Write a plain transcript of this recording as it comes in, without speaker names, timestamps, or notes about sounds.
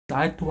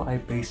I thought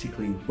I'd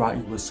basically write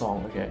you a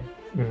song, okay?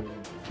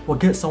 Or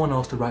get someone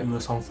else to write you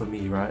a song for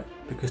me, right?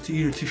 Because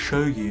to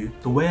show you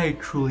the way I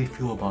truly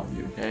feel about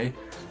you, okay?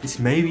 This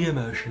may be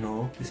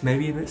emotional, this may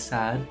be a bit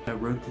sad. I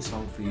wrote this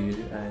song for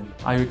you, and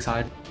are you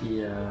excited?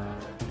 Yeah.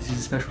 This is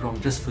a special song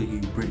just for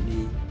you,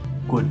 Brittany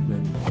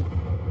Goodman.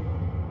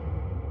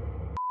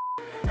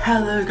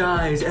 Hello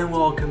guys, and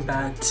welcome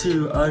back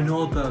to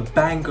another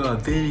banger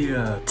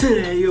video.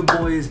 Today your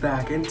boy is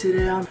back, and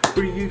today I'm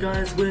bringing you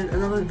guys with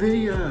another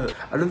video.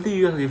 I don't think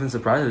you guys are even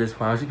surprised at this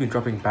point. I've actually been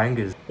dropping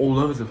bangers all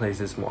over the place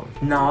this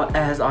month. Now,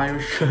 as I'm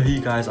sure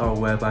you guys are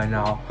aware by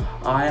now,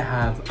 I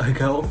have a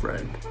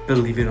girlfriend.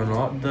 Believe it or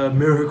not, the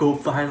miracle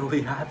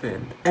finally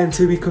happened. And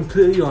to be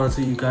completely honest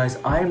with you guys,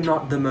 I'm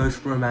not the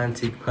most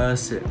romantic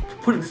person. To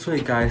put it this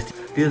way guys,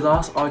 the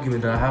last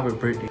argument that I had with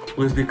Brittany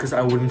was because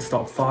I wouldn't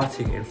stop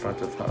farting in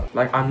front of her.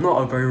 Like, I'm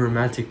not a very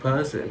romantic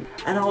person.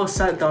 And I was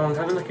sat down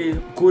having like a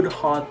good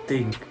hard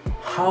think,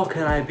 how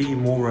can I be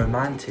more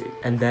romantic?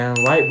 And then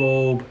light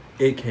bulb,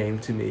 it came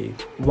to me.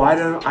 Why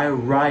don't I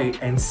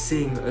write and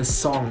sing a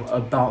song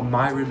about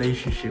my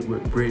relationship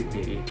with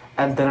Brittany?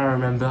 And then I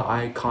remember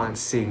I can't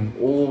sing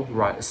or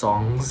write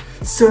songs.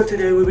 So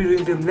today we'll be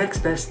doing the next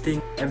best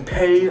thing and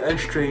paying a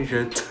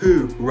stranger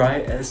to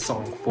write a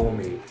song for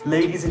me.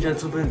 Ladies and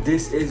gentlemen,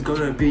 this is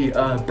gonna be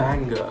a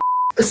banger.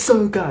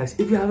 So guys,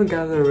 if you haven't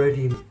gathered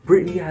already,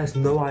 Brittany has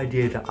no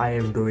idea that I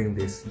am doing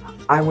this.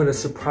 I'm gonna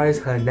surprise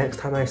her next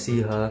time I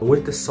see her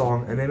with the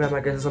song, and maybe I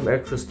might get her some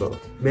extra stuff.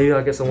 Maybe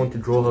I'll get someone to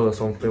draw her or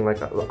something like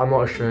that. I'm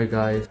not sure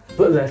guys,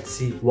 but let's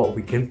see what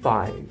we can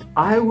find.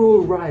 I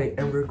will write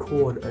and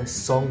record a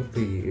song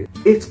for you.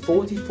 It's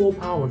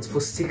 £44 for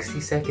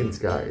 60 seconds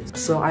guys.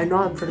 So I know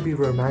I'm trying to be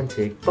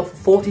romantic, but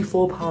for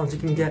 £44 you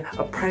can get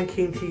a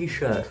pranking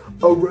t-shirt,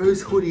 a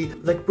rose hoodie.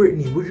 Like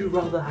Brittany, would you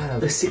rather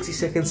have a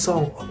 60-second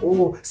song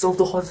or some of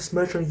the hottest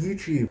merch on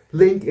YouTube?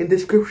 Link in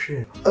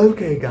description.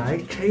 Okay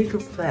guys, change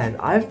of plan.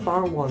 I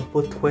found one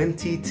for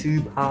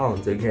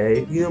 £22,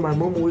 okay? You know, my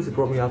mom always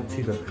brought me up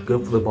to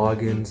go for the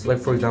bargains. Like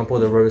for example,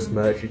 the rose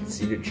merch, it's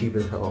cheap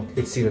as hell.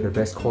 It's the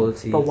best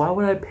quality. But why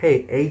would I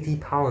pay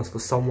 £80 for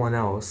someone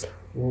else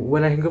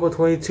when I can go for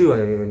 22?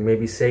 And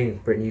maybe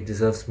saying Brittany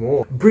deserves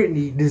more.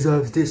 Brittany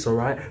deserves this,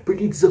 alright?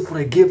 Brittany deserves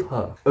what I give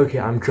her. Okay,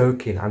 I'm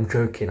joking.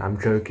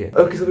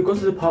 Okay, so we got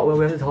to the part where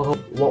we have to tell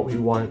her what we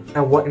want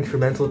and what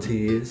instrumental to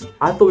use.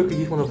 I thought we could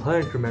use one of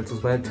her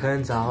instrumentals, but it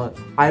turns out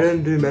I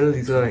don't do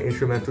melodies on an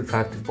instrumental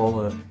track to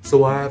follow,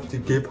 so I have to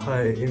give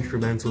her an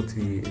instrumental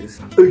to use.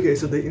 Okay,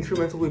 so the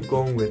instrumental we've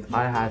gone with,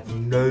 I have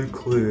no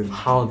clue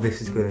how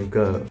this is gonna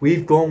go.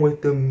 We've gone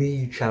with the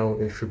Me channel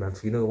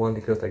instrumental. You know, the one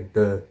that goes like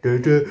da da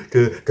da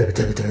da.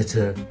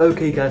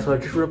 Okay guys, so I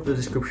just wrote up the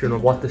description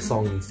of what the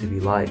song needs to be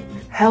like.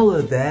 Hello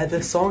there,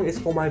 the song is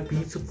for my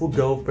beautiful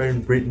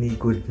girlfriend Brittany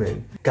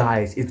Goodman.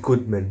 Guys, it's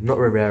Goodman, not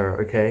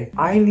Rivera, okay?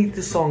 I need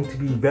the song to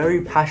be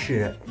very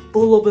passionate,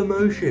 full of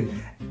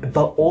emotion,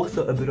 but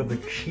also a bit of a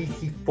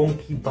cheeky,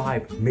 funky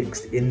vibe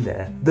mixed in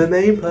there. The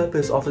main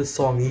purpose of the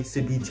song needs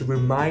to be to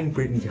remind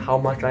Brittany how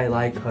much I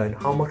like her and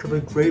how much of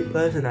a great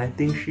person I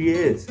think she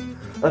is.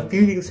 A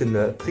few things to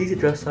note, please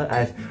address her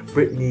as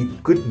Brittany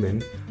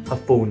Goodman, her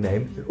full name.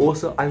 And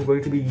also, I'm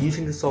going to be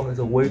using the song as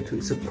a way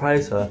to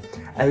surprise her,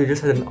 as we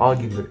just had an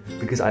argument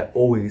because I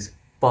always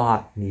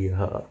fart near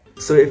her.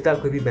 So if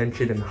that could be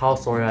mentioned and how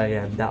sorry I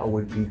am, that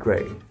would be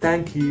great.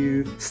 Thank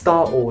you.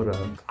 Start order.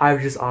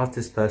 I've just asked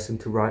this person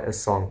to write a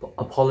song,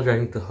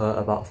 apologizing to her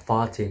about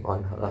farting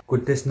on her.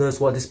 Goodness knows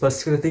what this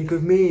person's gonna think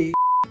of me.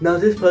 Now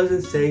this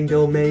person's saying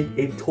they'll make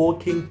a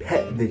talking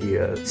pet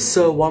video.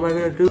 So what am I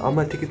gonna do? I'm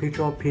gonna take a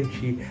picture of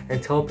Pinchy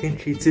and tell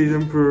Pinchy to do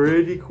some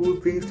pretty cool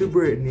things to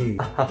Brittany.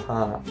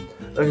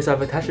 Okay, so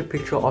I've attached a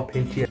picture of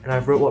Pinchy and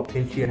I've wrote what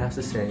Pinchy has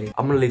to say.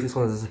 I'm gonna leave this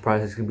one as a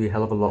surprise. It's gonna be a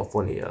hell of a lot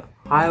funnier.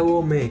 I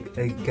will make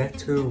a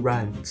ghetto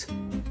rant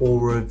or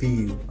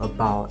review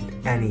about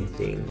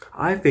anything.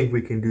 I think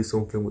we can do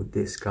something with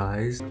this,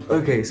 guys.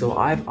 Okay, so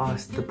I've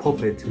asked the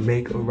puppet to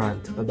make a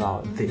rant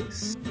about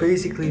this.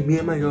 Basically, me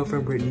and my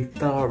girlfriend Brittany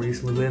fell out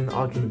recently with an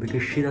argument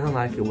because she doesn't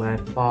like it when I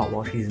fart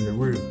while she's in the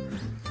room.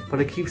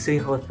 But I keep saying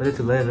how it's better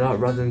to let it out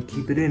rather than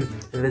keep it in,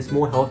 and it's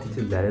more healthy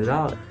to let it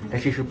out,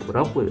 and she should put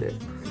up with it.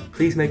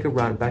 Please make a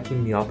rant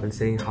backing me up and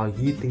saying how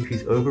you think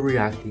she's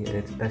overreacting and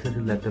it's better to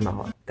let them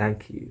out.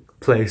 Thank you.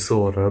 Play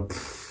sorta.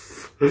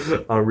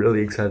 I'm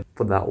really excited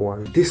for that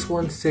one. This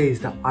one says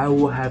that I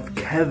will have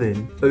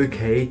Kevin,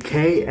 okay,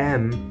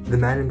 KM, the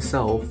man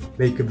himself,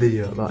 make a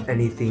video about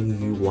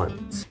anything you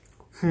want.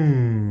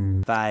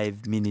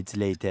 5 minutes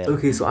later.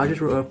 Okay, so I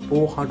just wrote a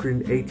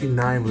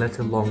 489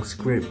 letter long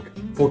script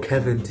for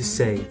Kevin to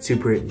say to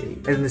Brittany.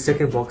 And then the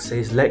second box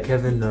says, let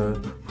Kevin know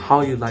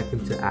how you'd like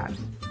him to act.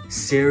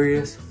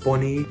 Serious,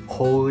 funny,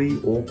 holy,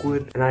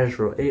 awkward. And I just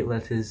wrote 8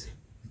 letters,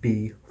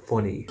 B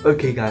funny.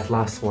 Okay guys,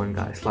 last one.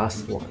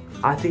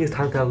 I think it's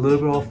time to have a little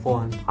bit of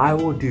fun. I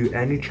will do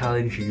any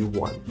challenge you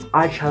want.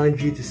 I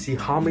challenge you to see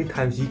how many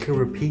times you can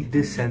repeat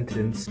this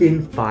sentence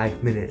in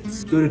 5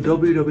 minutes. Go to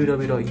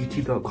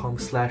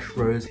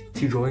www.youtube.com/Rohzz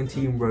to join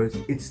Team Rohzz.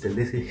 It's the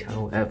littest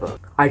channel ever.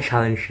 I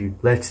challenge you.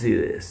 Let's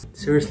do this.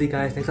 Seriously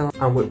guys, next time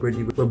I'm with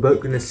Brittany, we're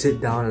both gonna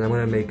sit down and I'm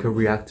gonna make her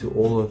react to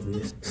all of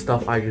this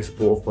stuff I just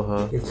bought for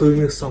her,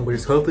 including a song which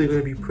is hopefully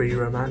gonna be pretty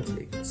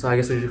romantic. So I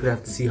guess we're just gonna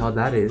have to see how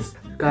that is.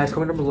 Guys,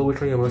 comment down below which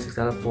one you're most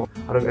excited for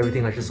out of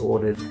everything I just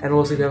ordered. And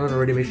also, if you haven't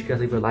already, make sure you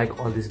guys leave a like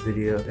on this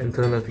video and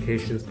turn on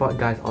notifications. But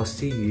guys, I'll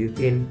see you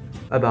in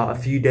about a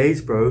few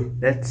days, bro.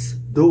 Let's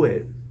do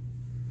it.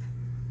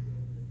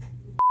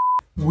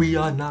 We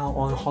are now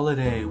on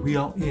holiday. We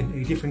are in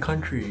a different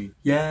country.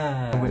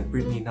 Yeah. I'm with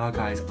Brittany now,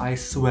 guys. I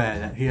swear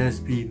that it has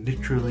been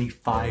literally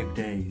 5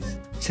 days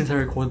since I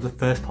recorded the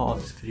first part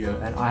of this video,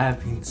 and I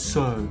have been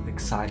so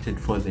excited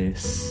for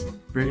this.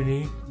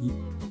 Brittany, you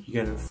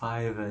get a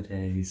Fiverr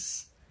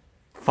days.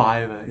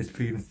 Fiverr, it's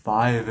been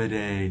 5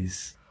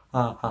 days.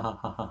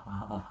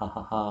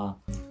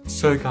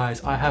 So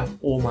guys, I have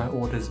all my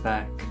orders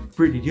back.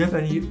 Brittany, do you have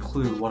any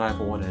clue what I've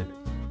ordered?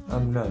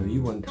 No,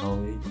 you wouldn't tell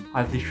me.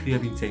 I've literally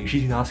been saying,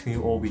 she's been asking me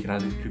all week and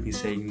I've literally been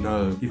saying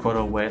no, you've got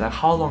to wait. Like,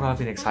 how long have I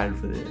been excited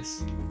for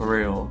this? For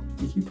real.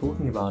 You keep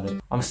talking about it.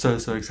 I'm so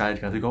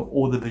excited guys, we got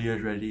all the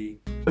videos ready.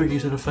 Okay,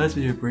 so the first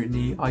video,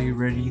 Brittany, are you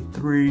ready?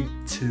 3,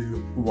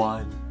 2,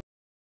 1.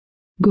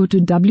 Go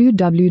to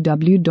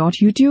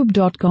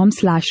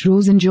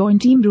www.youtube.com/Rohzz and join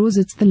Team Rohzz.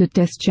 It's the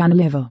latest channel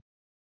ever.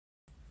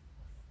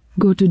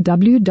 Go to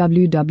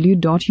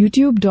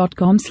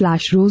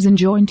www.youtube.com/Rohzz and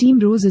join Team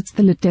Rohzz. It's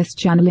the latest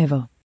channel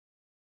ever.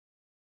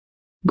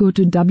 Go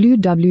to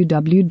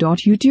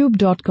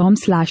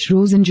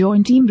www.youtube.com/Rohzz and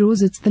join Team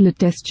Rohzz. It's the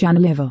latest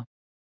channel ever.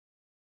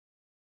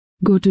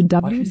 Go to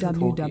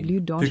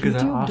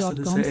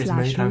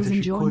www.youtube.com/Rohzz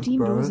and join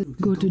Team Rohzz.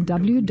 Go to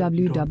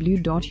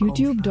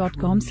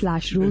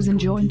www.youtube.com/Rohzz and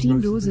join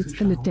Team Rohzz. It's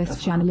the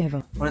latest channel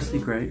ever. Honestly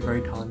great,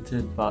 very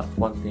talented, but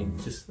one thing,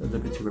 just a little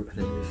bit too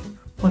repetitive.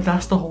 But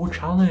that's the whole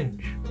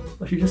challenge.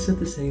 But she just said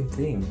the same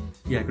thing.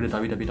 Yeah, go to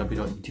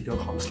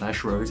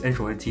www.youtube.com/Rohzz and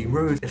join Team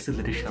Rohzz. It's the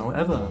latest channel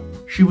ever.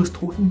 She was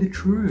talking the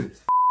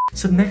truth.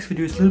 So the next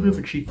video is a little bit of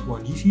a cheeky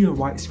one. You see a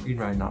white screen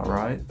right now,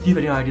 right? Do you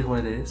have any ideas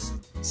what it is?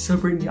 So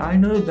Brittany, I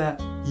know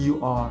that you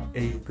are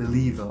a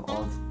believer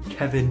of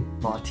Kevin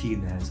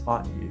Martinez,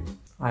 aren't you?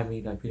 I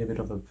mean, I've been a bit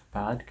of a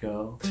bad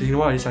girl. So you know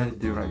what I decided to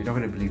do, right? You're not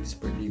going to believe this,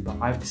 Brittany, but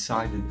I've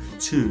decided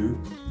to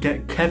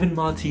get Kevin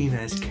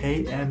Martinez,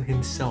 KM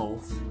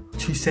himself,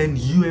 to send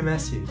you a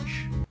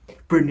message.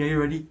 Brittany, are you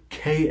ready?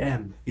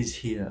 KM is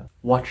here.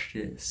 Watch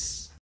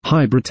this.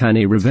 Hi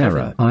Brittany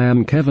Rivera, I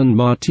am Kevin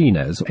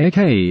Martinez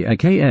aka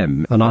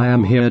KM, and I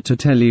am here to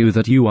tell you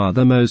that you are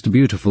the most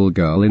beautiful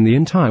girl in the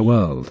entire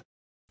world.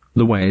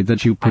 The way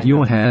that you put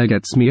your hair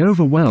gets me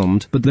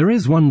overwhelmed, but there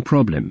is one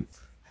problem.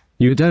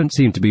 You don't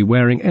seem to be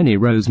wearing any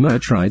Rohzz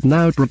merch right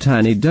now,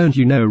 Brittany. Don't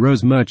you know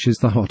Rohzz merch is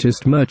the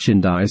hottest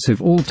merchandise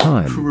of all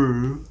time?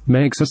 True.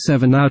 Makes a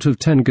 7 out of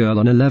 10 girl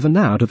and 11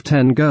 out of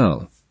 10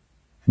 girl.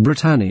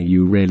 Brittany,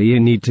 you really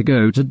need to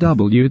go to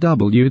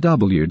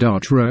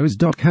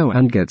www.rohzz.co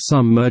and get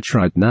some merch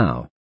right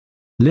now.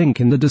 Link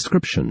in the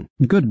description.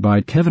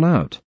 Goodbye Kevin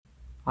out.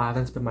 I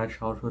haven't spent my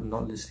childhood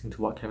not listening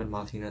to what Kevin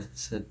Martinez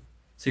said.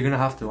 So you're gonna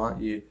have to,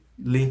 aren't you?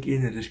 Link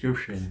in the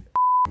description.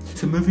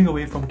 So moving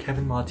away from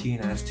Kevin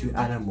Martinez to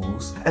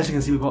animals, as you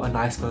can see we've got a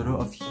nice photo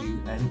of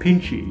you and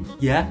Pinchy.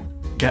 Yeah?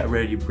 Get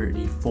ready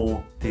Brittany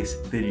for this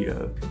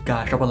video.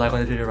 Guys, drop a like on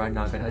the video right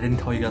now guys. I didn't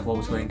tell you guys what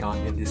was going down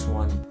in this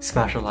one.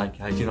 Smash a like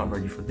guys, you're not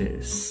ready for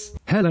this.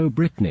 Hello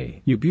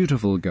Brittany, you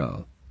beautiful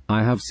girl.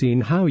 I have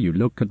seen how you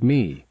look at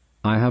me.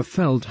 I have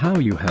felt how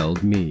you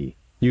held me.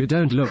 You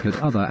don't look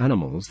at other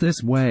animals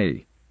this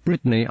way.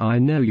 Brittany, I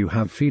know you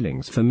have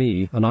feelings for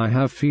me, and I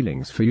have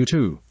feelings for you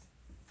too.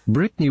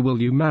 Brittany,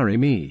 will you marry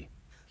me?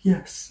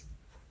 Yes.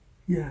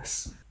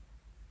 Yes.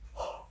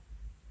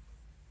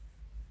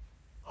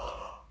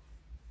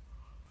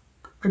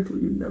 I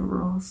thought you'd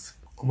never ask.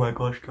 Oh my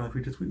gosh guys,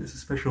 we just witnessed a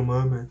special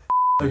moment.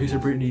 Okay, so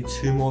Brittany,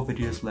 2 more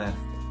videos left.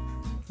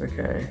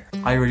 Okay.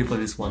 Are you ready for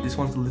this one? This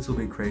one's a little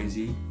bit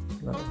crazy.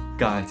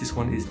 Guys, this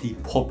one is the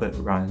puppet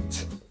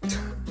rant.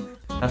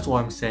 That's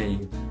what I'm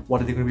saying.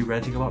 What are they going to be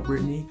ranting about,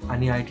 Brittany?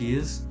 Any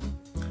ideas?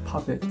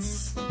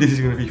 Puppets. This is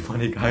going to be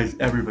funny guys.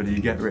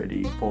 Everybody get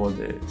ready for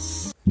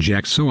this.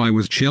 Jack, so I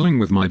was chilling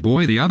with my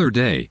boy the other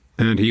day,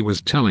 and he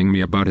was telling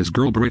me about his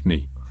girl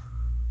Brittany.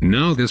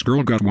 Now this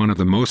girl got one of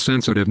the most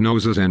sensitive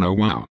noses, and oh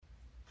wow.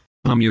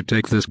 You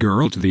take this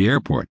girl to the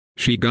airport,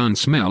 she gon'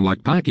 smell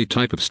like packy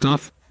type of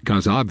stuff,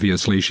 cause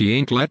obviously she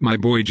ain't let my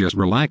boy just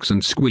relax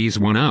and squeeze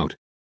one out.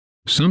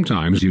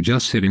 Sometimes you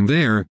just sitting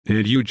there,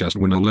 and you just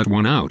wanna let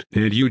one out,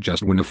 and you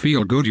just wanna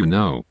feel good, you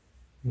know.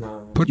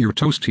 No. Put your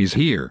toasties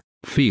here,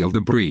 feel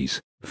the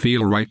breeze,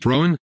 feel right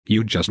throwing,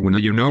 you just wanna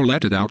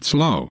let it out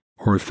slow,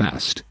 or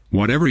fast,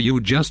 whatever, you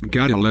just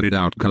gotta let it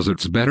out, cause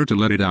it's better to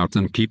let it out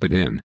than keep it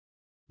in.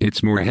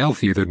 It's more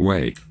healthy that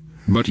way.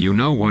 But you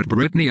know what,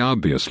 Brittany,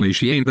 obviously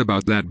she ain't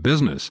about that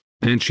business,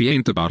 and she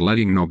ain't about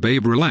letting no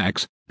babe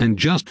relax and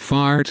just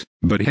fart,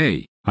 but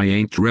hey, I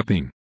ain't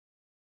tripping.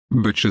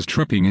 But she's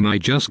tripping and I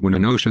just wanna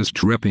know she's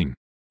tripping.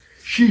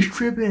 She's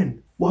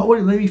tripping! Why would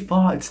you let me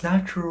fart? It's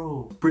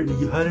natural. Brittany,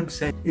 you heard him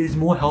say it is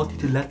more healthy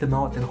to let them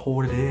out than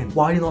hold it in.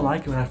 Why do you not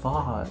like it when I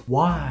fart?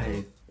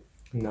 Why?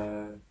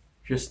 No.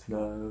 Just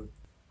no.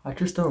 I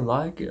just don't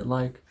like it.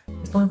 Like,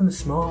 it's not even the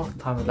smell half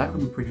the time. That could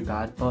be pretty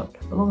bad, but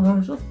a lot of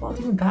times it's not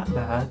even that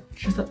bad.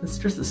 It's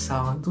just a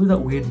sound. It's always that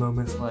weird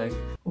moments like,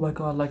 oh my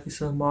god, I like you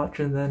so much,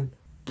 and then,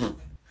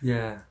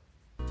 yeah.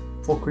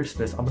 For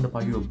Christmas, I'm gonna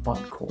buy you a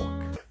butt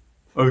cork.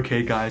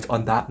 Okay guys,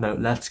 on that note,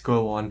 let's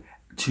go on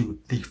to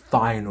the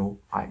final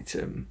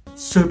item.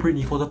 So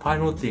Brittany, for the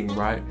final thing,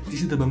 right?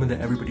 This is the moment that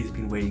everybody's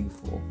been waiting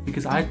for.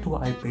 Because I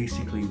thought I'd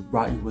basically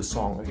write you a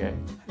song, okay?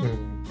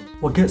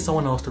 Well, get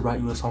someone else to write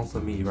you a song for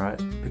me, right?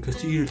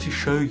 Because to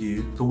show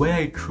you the way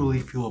I truly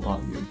feel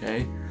about you,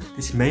 okay?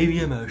 This may be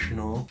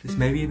emotional, this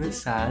may be a bit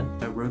sad.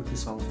 I wrote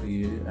this song for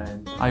you,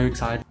 and are you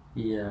excited?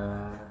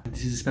 Yeah.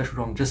 This is a special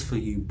song just for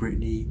you,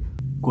 Brittany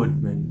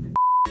Goodman.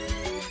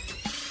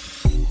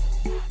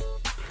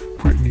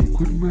 Brittany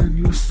Goodman,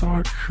 you're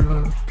such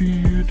a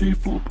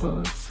beautiful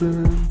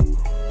person.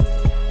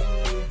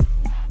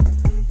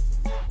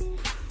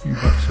 You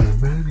have so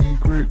many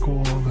great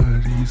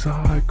qualities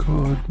I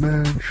could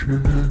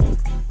mention.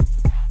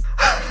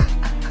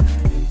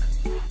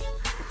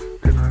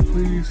 Can I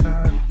please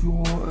have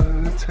your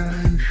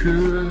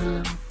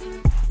attention?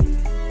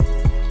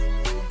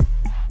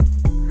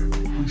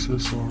 We're so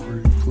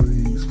sorry,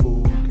 please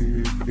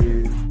forgive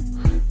him.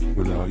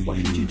 Without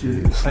you,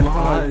 this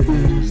life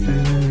is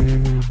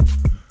dim.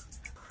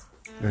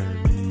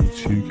 And you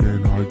two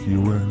can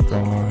argue and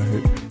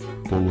fight,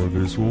 but love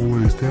is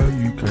always there,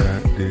 you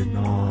can't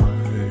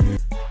deny.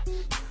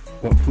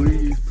 But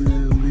please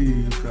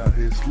believe that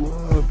his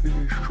love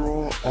is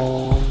strong.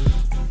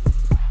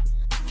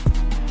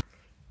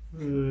 I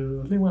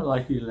think I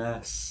like you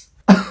less.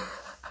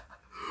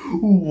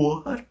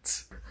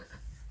 What?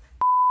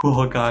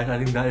 Well guys, I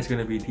think that is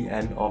going to be the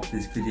end of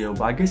this video,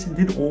 but I guess it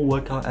did all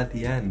work out at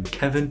the end.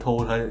 Kevin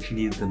told her that she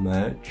needed the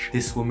merch.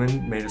 This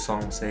woman made a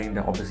song saying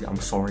that obviously I'm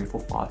sorry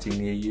for farting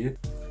near you.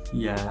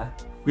 Yeah.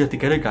 We had the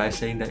ghetto guy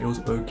saying that it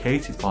was okay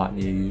to fart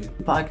near you.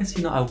 But I guess,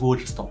 you know, I will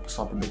just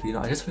stop a bit, you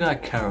know, I just feel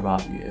like I care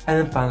about you. And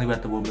then finally we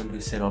had the woman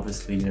who said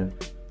obviously, you know,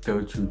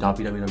 go to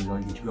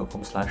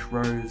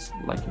www.youtube.com/Rohzz,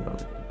 like, you know,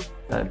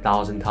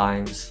 1,000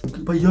 times.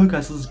 But yo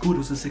guys, it was good, it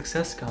was a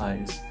success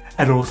guys.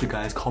 And also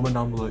guys, comment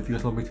down below if you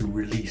guys want me to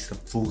release the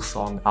full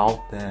song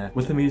out there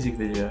with the music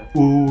video.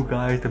 Ooh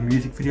guys, the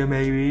music video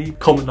maybe?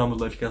 Comment down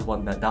below if you guys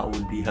want that, that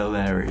would be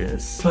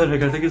hilarious. But anyway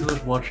guys, thank you so much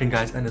for watching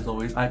guys, and as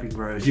always, I've been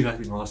Rohzz, you guys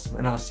have been awesome,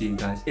 and I'll see you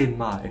guys in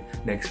my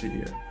next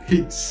video.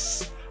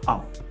 Peace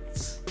out.